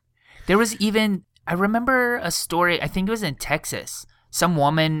typos I am. There was even, I remember a story, I think it was in Texas. Some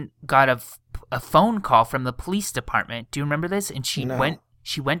woman got a phone call from the police department. Do you remember this? And she No.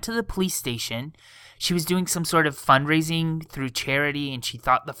 went to the police station. She was doing some sort of fundraising through charity, and she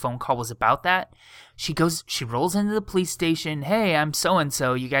thought the phone call was about that. She rolls into the police station. Hey, I'm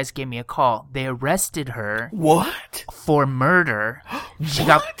so-and-so. You guys gave me a call. They arrested her What? for murder. She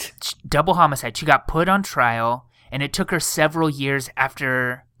got double homicide. She got put on trial, and it took her several years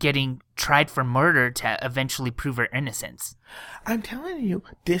after getting tried for murder to eventually prove her innocence. I'm telling you,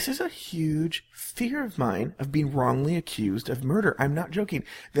 this is a huge fear of mine of being wrongly accused of murder. I'm not joking.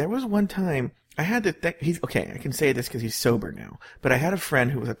 There was one time I had to he's okay, I can say this because he's sober now, but I had a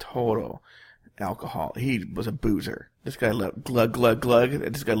friend who was a total alcohol. He was a boozer. This guy loved glug, glug, glug.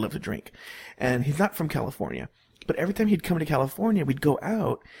 This guy loved to drink. And he's not from California. But every time he'd come to California, we'd go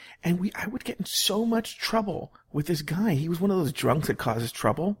out, and I would get in so much trouble with this guy. He was one of those drunks that causes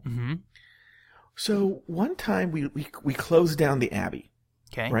trouble. Mm-hmm. So one time we closed down the Abbey.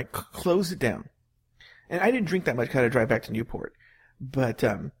 Okay. Right? Closed it down. And I didn't drink that much. I had to drive back to Newport. But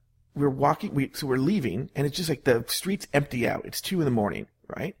we're walking, so we're leaving, and it's just like the streets empty out. It's 2 a.m,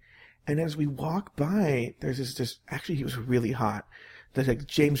 right? And as we walk by, there's this actually, he was really hot. There's like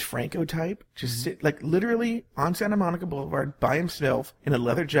James Franco type, just sit like literally on Santa Monica Boulevard by himself in a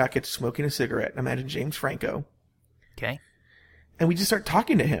leather jacket, smoking a cigarette. Imagine James Franco. Okay. And we just start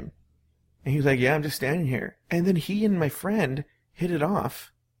talking to him. And he was like, yeah, I'm just standing here. And then he and my friend hit it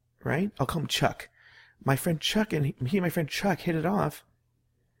off, right? I'll call him Chuck. My friend Chuck and he and my friend Chuck hit it off.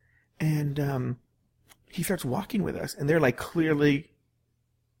 And he starts walking with us. And they're like clearly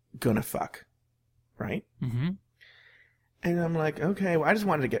gonna fuck, right? Mm-hmm. And I'm like, okay, well, I just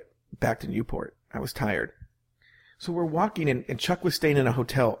wanted to get back to Newport. I was tired. So we're walking, and Chuck was staying in a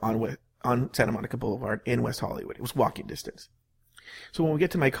hotel on Santa Monica Boulevard in West Hollywood. It was walking distance. So when we get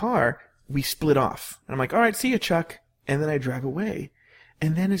to my car, we split off. And I'm like, all right, see you, Chuck. And then I drive away.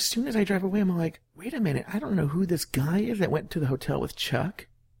 And then as soon as I drive away, I'm like, wait a minute, I don't know who this guy is that went to the hotel with Chuck.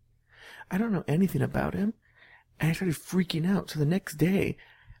 I don't know anything about him. And I started freaking out. So the next day,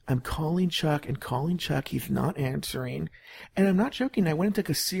 I'm calling Chuck and calling Chuck. He's not answering. And I'm not joking. I went and took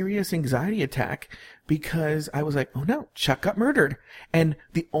a serious anxiety attack because I was like, oh no, Chuck got murdered. And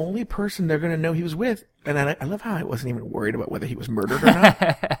the only person they're going to know he was with, and I love how I wasn't even worried about whether he was murdered or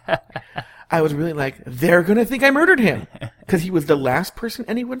not. I was really like, they're going to think I murdered him. Because he was the last person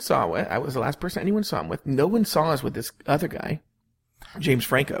anyone saw with. I was the last person anyone saw him with. No one saw us with this other guy, James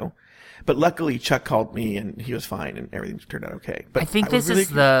Franco. But luckily, Chuck called me, and he was fine, and everything turned out okay. But I think this is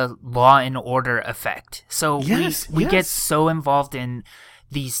the Law and Order effect. So we get so involved in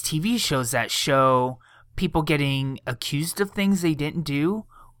these TV shows that show people getting accused of things they didn't do,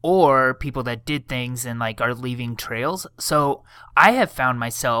 or people that did things and like are leaving trails. So I have found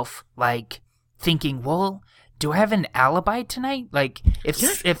myself like thinking, well, do I have an alibi tonight? Like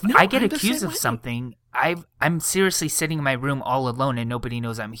if I get accused of something, I'm seriously sitting in my room all alone and nobody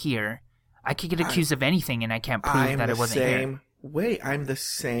knows I'm here. I could get accused of anything and I can't prove that it wasn't here. I'm the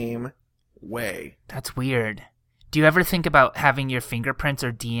same way. That's weird. Do you ever think about having your fingerprints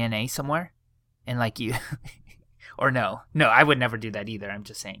or DNA somewhere? And like you... or no. No, I would never do that either. I'm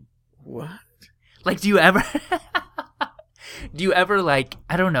just saying. What? Like, do you ever... do you ever, like,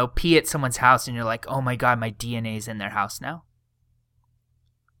 I don't know, pee at someone's house and you're like, oh my god, my DNA is in their house now?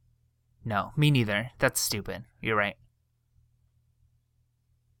 No, me neither. That's stupid. You're right.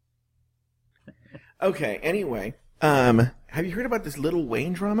 Okay, anyway, have you heard about this Lil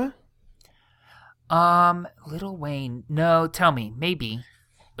Wayne drama? Lil Wayne, no, tell me, maybe.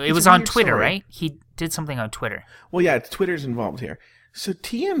 It was on Twitter, right? He did something on Twitter. Well, yeah, Twitter's involved here. So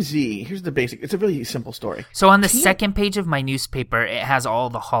TMZ, here's the basic, it's a really simple story. So on the second page of my newspaper, it has all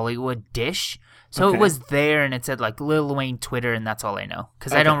the Hollywood dish. So it was there, and it said, like, Lil Wayne Twitter, and that's all I know.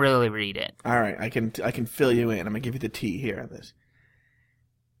 Because I don't really read it. All right, I can fill you in. I'm going to give you the tea here on this.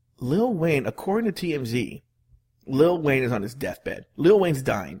 Lil Wayne, according to TMZ, Lil Wayne is on his deathbed. Lil Wayne's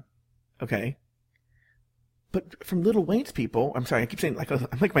dying, okay? But from Lil Wayne's people, I'm sorry, I keep saying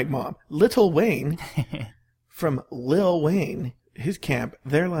I'm like my mom. Little Wayne, from Lil Wayne, his camp,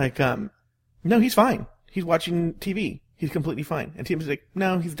 they're like, no, he's fine. He's watching TV. He's completely fine. And TMZ's like,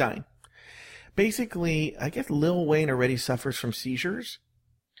 no, he's dying. Basically, I guess Lil Wayne already suffers from seizures,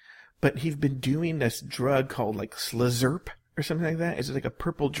 but he's been doing this drug called like Slurp or something like that. It's like a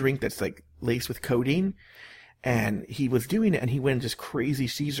purple drink that's like laced with codeine. And he was doing it and he went into just crazy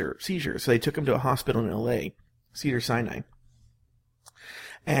seizures. So they took him to a hospital in LA, Cedars-Sinai.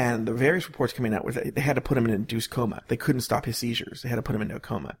 And the various reports coming out was that they had to put him in an induced coma. They couldn't stop his seizures. They had to put him into a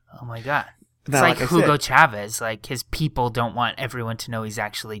coma. Oh my God. It's now, like Hugo Chavez. Like his people don't want everyone to know he's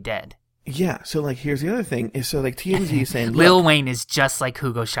actually dead. Yeah. So like here's the other thing is so like TMZ is saying Lil Wayne is just like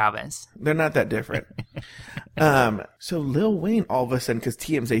Hugo Chavez. They're not that different. So Lil Wayne all of a sudden, because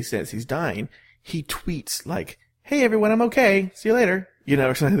TMZ says he's dying, he tweets like, hey everyone, I'm okay. See you later. You know,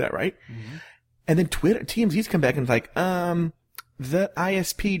 or something like that, right? Mm-hmm. And then TMZ's come back and is like, the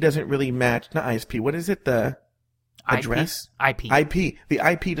ISP doesn't really match, not ISP, what is it? The address? IP. The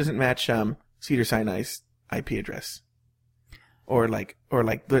IP doesn't match, Cedars-Sinai's IP address. Or like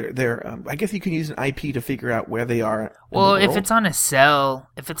their I guess you can use an IP to figure out where they are. Well, if it's on a cell,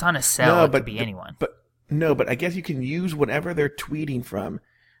 it could be anyone. But I guess you can use whatever they're tweeting from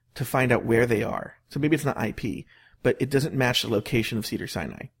to find out where they are. So maybe it's not IP, but it doesn't match the location of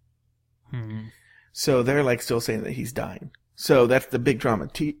Cedars-Sinai. Hmm. So they're like still saying that he's dying. So that's the big drama.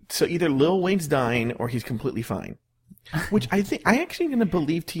 So either Lil Wayne's dying or he's completely fine. Which I actually going to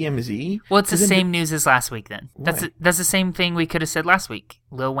believe TMZ. Well, it's the same news as last week then. That's the same thing we could have said last week.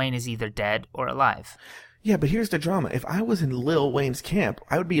 Lil Wayne is either dead or alive. Yeah, but here's the drama. If I was in Lil Wayne's camp,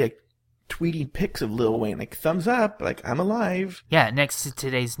 I would be like tweeting pics of Lil Wayne, like thumbs up, like I'm alive. Yeah, next to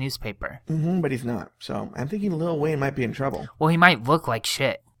today's newspaper. Mm-hmm, but he's not. So I'm thinking Lil Wayne might be in trouble. Well, he might look like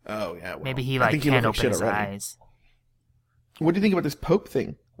shit. Oh, yeah. Well, Maybe he I think can't looked open like his shit already. eyes. What do you think about this Pope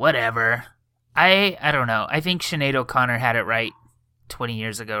thing? Whatever. I don't know. I think Sinead O'Connor had it right 20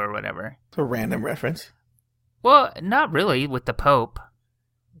 years ago or whatever. It's a random reference. Well, not really with the Pope.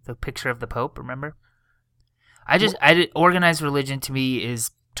 The picture of the Pope, remember? Organized religion to me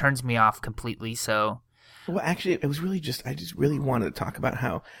turns me off completely, so. Well, actually, it was really I just really wanted to talk about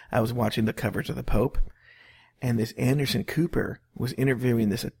how I was watching the coverage of the Pope, and this Anderson Cooper was interviewing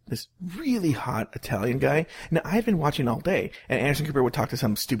this really hot Italian guy. Now, I've been watching all day, and Anderson Cooper would talk to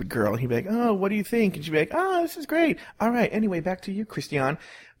some stupid girl, and he'd be like, oh, what do you think? And she'd be like, oh, this is great. All right, anyway, back to you, Christian.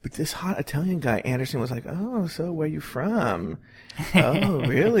 But this hot Italian guy, Anderson, was like, oh, so where you from? Oh,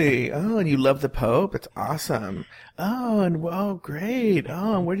 really? Oh, and you love the Pope? That's awesome. Oh, and whoa, great.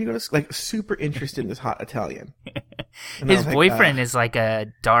 Oh, and where do you go to? Like, super interested in this hot Italian. His boyfriend is like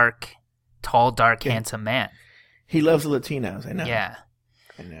a tall, handsome man. He loves the Latinos, I know. Yeah.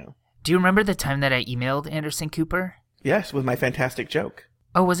 I know. Do you remember the time that I emailed Anderson Cooper? Yes, with my fantastic joke.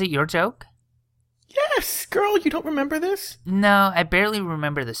 Oh, was it your joke? Yes, girl, you don't remember this? No, I barely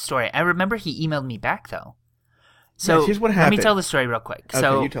remember the story. I remember he emailed me back, though. So yes, here's what happened. Let me tell the story real quick. Okay,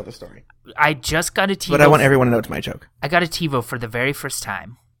 so you tell the story. I just got a TiVo. But I want everyone to know it's my joke. I got a TiVo for the very first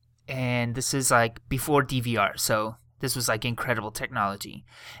time. And this is like before DVR, so this was like incredible technology.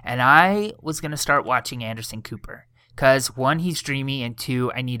 And I was going to start watching Anderson Cooper. Because one, he's dreamy, and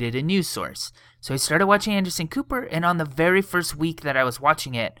two, I needed a news source. So I started watching Anderson Cooper, and on the very first week that I was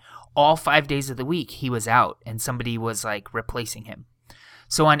watching it, all 5 days of the week, he was out, and somebody was, like, replacing him.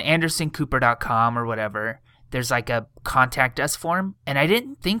 So on AndersonCooper.com or whatever, there's, like, a contact us form, and I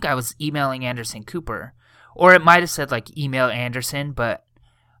didn't think I was emailing Anderson Cooper. Or it might have said, like, email Anderson, but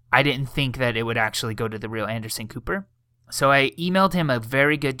I didn't think that it would actually go to the real Anderson Cooper. So I emailed him a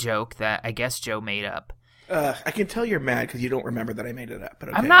very good joke that I guess Joe made up. I can tell you're mad because you don't remember that I made it up. But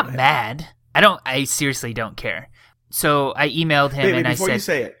okay, I'm not mad. I seriously don't care. So I emailed him and I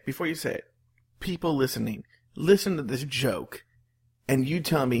said... Before you say it, people listening, listen to this joke and you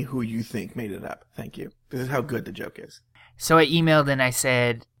tell me who you think made it up. Thank you. This is how good the joke is. So I emailed and I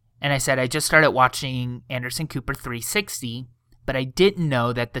said, I just started watching Anderson Cooper 360, but I didn't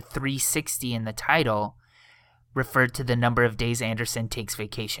know that the 360 in the title referred to the number of days Anderson takes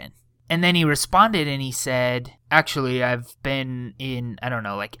vacation. And then he responded and he said, actually, I've been in,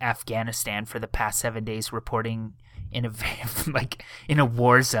 Afghanistan for the past 7 days reporting in a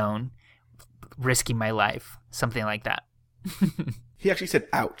war zone, risking my life. Something like that. He actually said,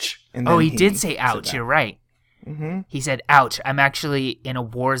 ouch. And then he did say ouch. You're right. Mm-hmm. He said, ouch, I'm actually in a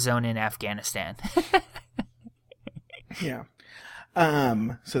war zone in Afghanistan. Yeah.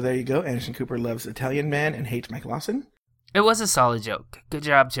 So there you go. Anderson Cooper loves Italian men and hates Mike Lawson. It was a solid joke. Good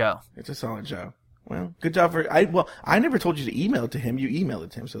job, Joe. It's a solid joke. Well, good job I never told you to email it to him. You emailed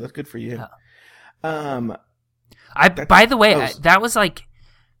it to him, so that's good for you. Oh. By the way, that was like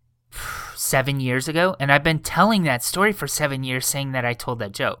 7 years ago, and I've been telling that story for 7 years, saying that I told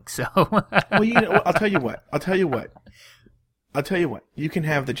that joke. So, well, I'll tell you what. You can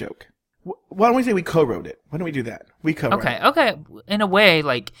have the joke. Why don't we say we co-wrote it? Why don't we do that? We co-wrote it. Okay. In a way,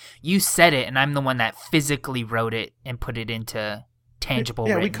 like, you said it, and I'm the one that physically wrote it and put it into tangible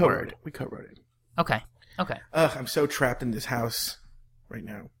written we co-wrote word. it. We co-wrote it. Okay. I'm so trapped in this house right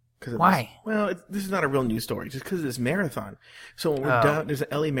now. Why? This is not a real news story. Just because of this marathon. So when we're done, there's an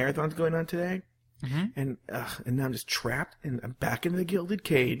LA marathon going on today. Mm-hmm. And now I'm just trapped, and I'm back in the gilded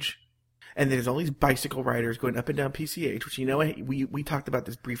cage. And there's all these bicycle riders going up and down PCH, which, we talked about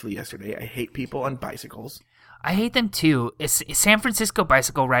this briefly yesterday. I hate people on bicycles. I hate them too. San Francisco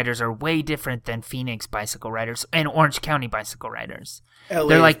bicycle riders are way different than Phoenix bicycle riders and Orange County bicycle riders.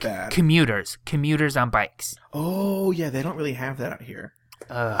 They're like bad. Commuters on bikes. Oh, yeah, they don't really have that out here.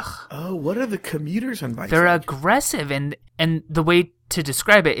 Ugh. Oh, what are the commuters on bikes? They're aggressive, and the way to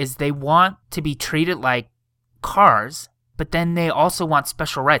describe it is they want to be treated like cars, but then they also want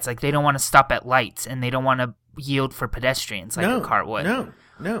special rights. Like, they don't want to stop at lights, and they don't want to yield for pedestrians like a car would.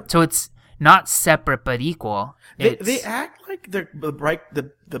 No. So it's not separate but equal. They act like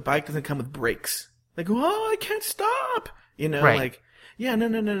the bike doesn't come with brakes. Like, oh, I can't stop. Right. Like, yeah,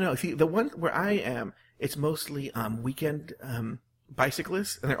 no. See, the one where I am, it's mostly weekend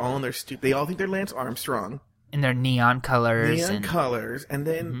bicyclists, and they're all in their they all think they're Lance Armstrong. And their neon colors. And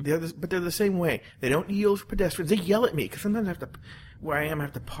then but they're the same way. They don't yield for pedestrians. They yell at me, because sometimes I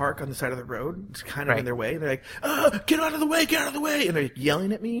have to park on the side of the road. It's kind of in their way. They're like, get out of the way. And they're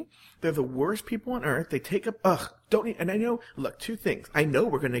yelling at me. They're the worst people on earth. They take up, and I know, look, two things. I know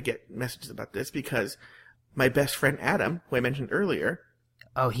we're going to get messages about this because my best friend Adam, who I mentioned earlier,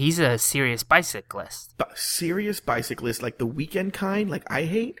 Oh, he's a serious bicyclist. But serious bicyclist, like the weekend kind, like I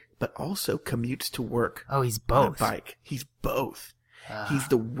hate, but also commutes to work. Oh, he's On a both. bike. He's both. He's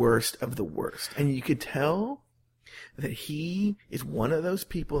the worst of the worst. And you could tell that he is one of those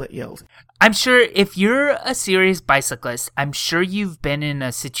people that yells. I'm sure if you're a serious bicyclist, I'm sure you've been in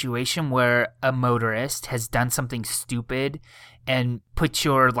a situation where a motorist has done something stupid and put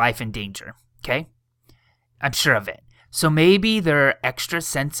your life in danger. Okay? I'm sure of it. So maybe they're extra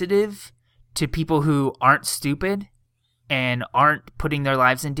sensitive to people who aren't stupid and aren't putting their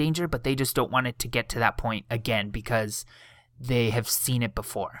lives in danger, but they just don't want it to get to that point again because they have seen it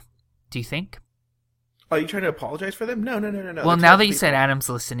before. Do you think? Are you trying to apologize for them? No. Well, now that you said Adam's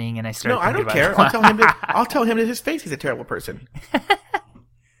listening and I started No, I don't care. I'll tell him to his face he's a terrible person.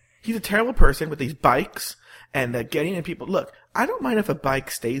 He's a terrible person with these bikes and getting in people. Look, I don't mind if a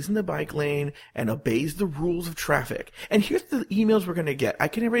bike stays in the bike lane and obeys the rules of traffic. And here's the emails we're going to get. I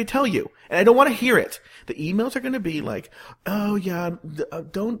can already tell you, and I don't want to hear it. The emails are going to be like, oh yeah,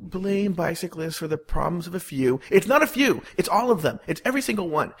 don't blame bicyclists for the problems of a few. It's not a few. It's all of them. It's every single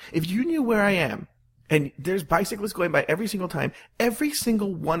one. If you knew where I am, and there's bicyclists going by every single time, every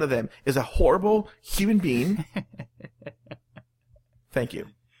single one of them is a horrible human being. Thank you.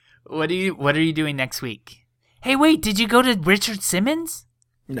 What are you doing next week? Hey, wait, did you go to Richard Simmons?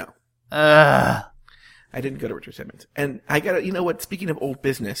 No. Ugh. I didn't go to Richard Simmons. And I gotta, you know what, speaking of old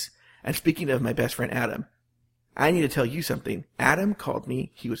business, and speaking of my best friend Adam, I need to tell you something. Adam called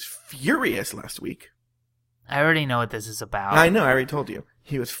me. He was furious last week. I already know what this is about. I know, I already told you.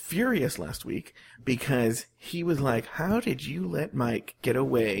 He was furious last week because he was like, how did you let Mike get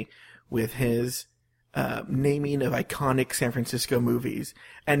away with his naming of iconic San Francisco movies?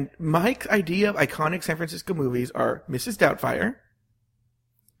 And Mike's idea of iconic San Francisco movies are Mrs. Doubtfire.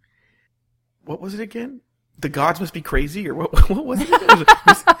 What was it again? The Gods Must Be Crazy, or what was it?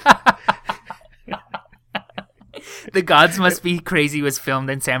 The Gods Must Be Crazy was filmed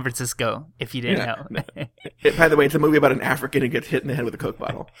in San Francisco, if you didn't know. By the way, it's a movie about an African who gets hit in the head with a Coke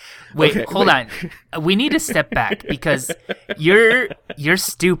bottle. Wait, hold on. We need to step back because you're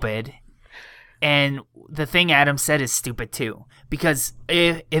stupid, and the thing Adam said is stupid too. Because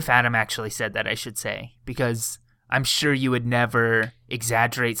if Adam actually said that, I should say, because I'm sure you would never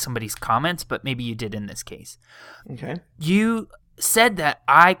exaggerate somebody's comments, but maybe you did in this case. Okay. You said that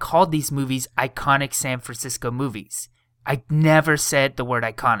I called these movies iconic San Francisco movies. I never said the word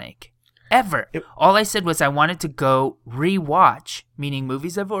iconic. Ever. All I said was I wanted to go rewatch, meaning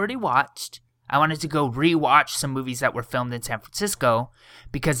movies I've already watched. I wanted to go rewatch some movies that were filmed in San Francisco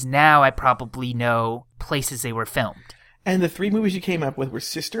because now I probably know places they were filmed. And the three movies you came up with were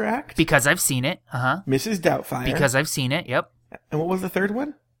Sister Act? Because I've seen it. Uh-huh. Mrs. Doubtfire? Because I've seen it, yep. And what was the third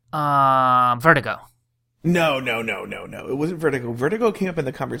one? Vertigo. No. It wasn't Vertigo. Vertigo came up in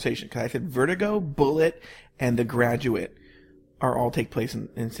the conversation because I said Vertigo, Bullet, and The Graduate are all take place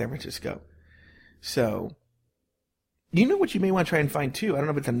in San Francisco. So, you know what you may want to try and find too? I don't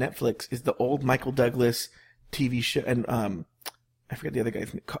know if it's on Netflix. Is the old Michael Douglas TV show, and I forget the other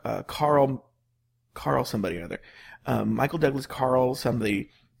guy's name. Carl somebody or other. Michael Douglas, Carl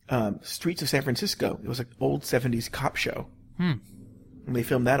somebody. Streets of San Francisco. It was an old 70s cop show. And they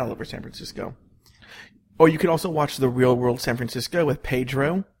filmed that all over San Francisco. Or you can also watch The Real World San Francisco with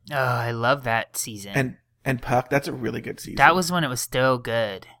Pedro. Oh, I love that season. And Puck. That's a really good season. That was when it was still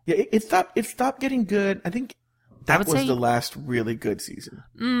good. Yeah, it stopped getting good. I think that was the last really good season.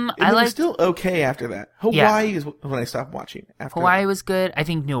 It was still okay after that. Hawaii is when I stopped watching. Hawaii was good. I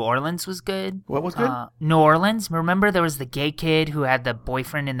think New Orleans was good. What was good? New Orleans. Remember there was the gay kid who had the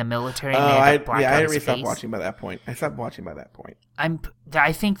boyfriend in the military. I already stopped watching by that point.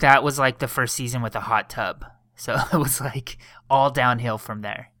 I think that was like the first season with a hot tub. So it was like all downhill from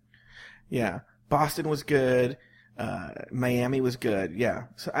there. Yeah. Boston was good. Miami was good. Yeah.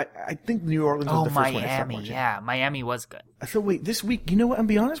 So I think New Orleans was the first one I stopped watching. Yeah. Miami was good. So wait, this week, you know what? I'll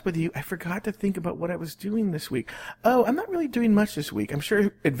be honest with you. I forgot to think about what I was doing this week. Oh, I'm not really doing much this week. I'm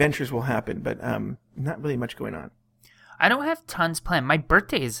sure adventures will happen, but not really much going on. I don't have tons planned. My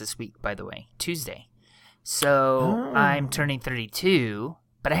birthday is this week, by the way, Tuesday. So I'm turning 32,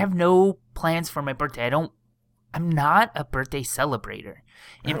 but I have no plans for my birthday. I'm not a birthday celebrator.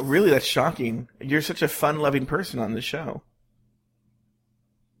 Really, that's shocking. You're such a fun-loving person on the show.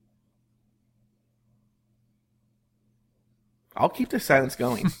 I'll keep the silence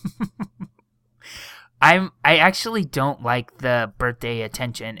going. I actually don't like the birthday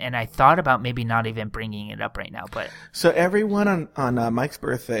attention, and I thought about maybe not even bringing it up right now. But so everyone on Mike's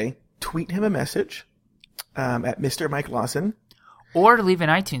birthday, tweet him a message at Mr. Mike Lawson. Or leave an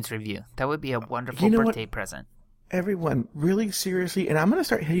iTunes review. That would be a wonderful birthday present. everyone, really seriously, and I'm going to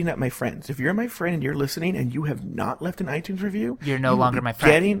start hitting up my friends. If you're my friend and you're listening and you have not left an iTunes review, You're no longer my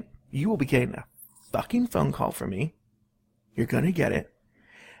friend. You will be getting a fucking phone call from me. You're going to get it.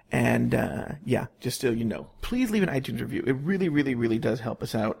 And, yeah, just so you know, please leave an iTunes review. It really, really, really does help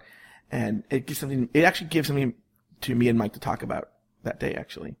us out. And it actually gives something to me and Mike to talk about that day,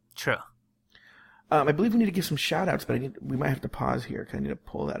 actually. True. I believe we need to give some shout outs, but we might have to pause here because I need to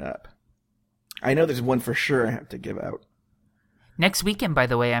pull that up. I know there's one for sure I have to give out. Next weekend, by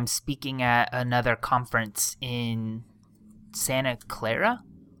the way, I'm speaking at another conference in Santa Clara.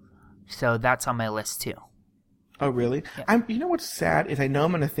 So that's on my list too. Oh, really? Yeah. You know what's sad is I know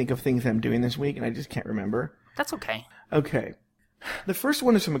I'm going to think of things I'm doing this week, and I just can't remember. That's okay. Okay. The first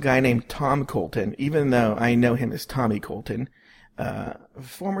one is from a guy named Tom Colton, even though I know him as Tommy Colton, a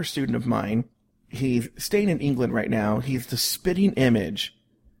former student of mine. He's staying in England right now. He's the spitting image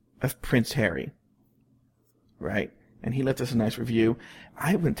of Prince Harry. Right? And he left us a nice review.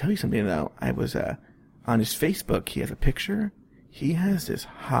 I would tell you something, though. I was on his Facebook. He has a picture. He has this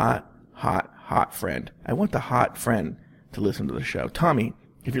hot friend. I want the hot friend to listen to the show. Tommy,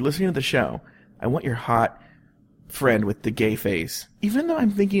 if you're listening to the show, I want your hot friend with the gay face. Even though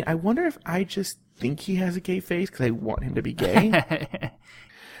I'm thinking, I wonder if I just think he has a gay face because I want him to be gay.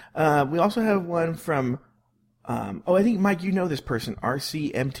 We also have one from, I think, Mike, you know this person,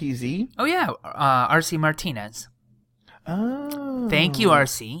 RCMTZ. Oh, yeah. RC Martinez. Oh. Thank you,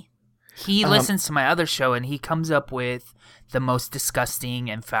 RC. He listens to my other show, and he comes up with the most disgusting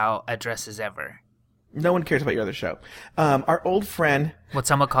and foul addresses ever. No one cares about your other show. Our old friend...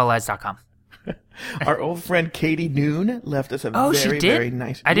 WhatSomeWould.com. Our old friend Katie Noon left us a very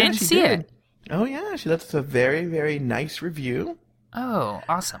nice... I didn't see it. Oh, yeah. She left us a very, very nice review. Oh,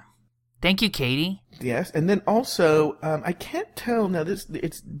 awesome. Thank you, Katie. Yes, and then also, I can't tell, now it's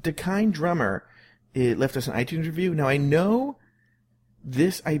Dekine Drummer. It left us an iTunes review. Now, I know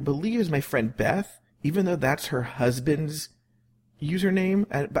this, I believe, is my friend Beth, even though that's her husband's username,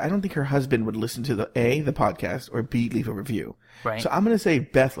 but I don't think her husband would listen to the podcast, or B, leave a review. Right. So I'm going to say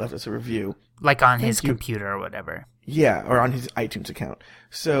Beth left us a review. Like on his computer or whatever. Yeah, or on his iTunes account.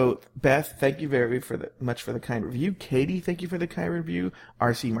 So, Beth, thank you very much for the kind review. Katie, thank you for the kind review.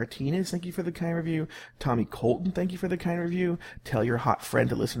 RC Martinez, thank you for the kind review. Tommy Colton, thank you for the kind review. Tell your hot friend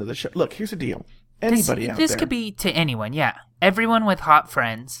to listen to the show. Look, here's the deal. Anybody out there. This could be to anyone, yeah. Everyone with hot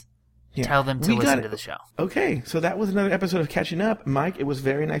friends, tell them to listen to the show. Okay, so that was another episode of Catching Up. Mike, it was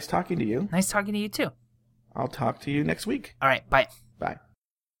very nice talking to you. Nice talking to you, too. I'll talk to you next week. All right, bye. Bye.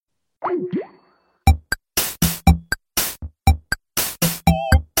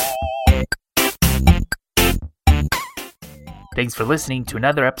 Thanks for listening to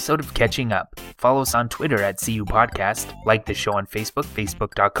another episode of Catching Up. Follow us on Twitter at CU Podcast. Like the show on Facebook,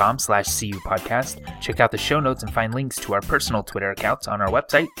 facebook.com/CU Podcast. Check out the show notes and find links to our personal Twitter accounts on our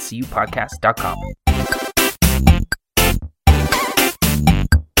website, cupodcast.com.